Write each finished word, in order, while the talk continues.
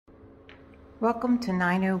Welcome to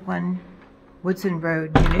 901 Woodson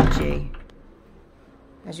Rd Unit G.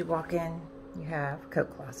 As you walk in, you have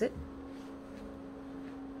coat closet.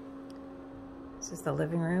 This is the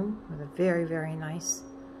living room with a very nice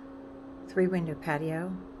 3-window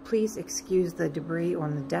patio. Please excuse the debris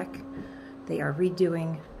on the deck. They are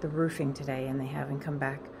redoing the roofing today and they haven't come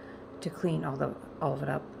back to clean all of it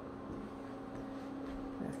up.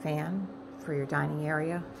 A fan for your dining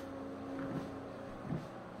area.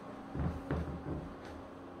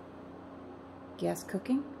 Gas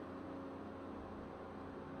cooking,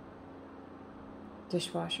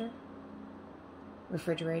 dishwasher,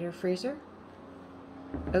 refrigerator, freezer,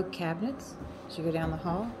 oak cabinets as you go down the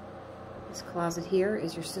hall. This closet here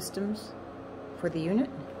is your systems for the unit.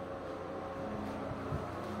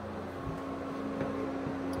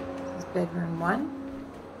 This is bedroom 1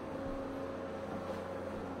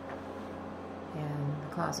 and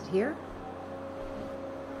the closet here.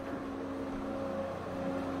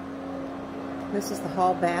 This is the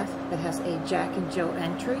hall bath that has a Jack and Jill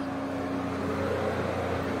entry.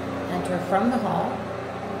 Enter from the hall,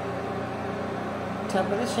 tub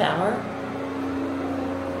with a shower,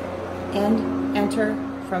 and enter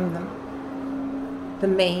from the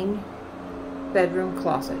main bedroom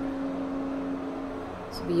closet.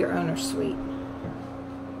 This will be your owner's suite.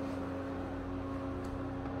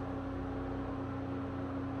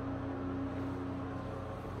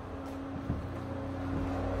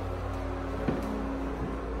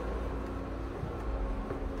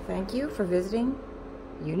 Thank you for visiting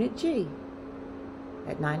Unit G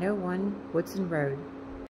at 901 Woodson Road.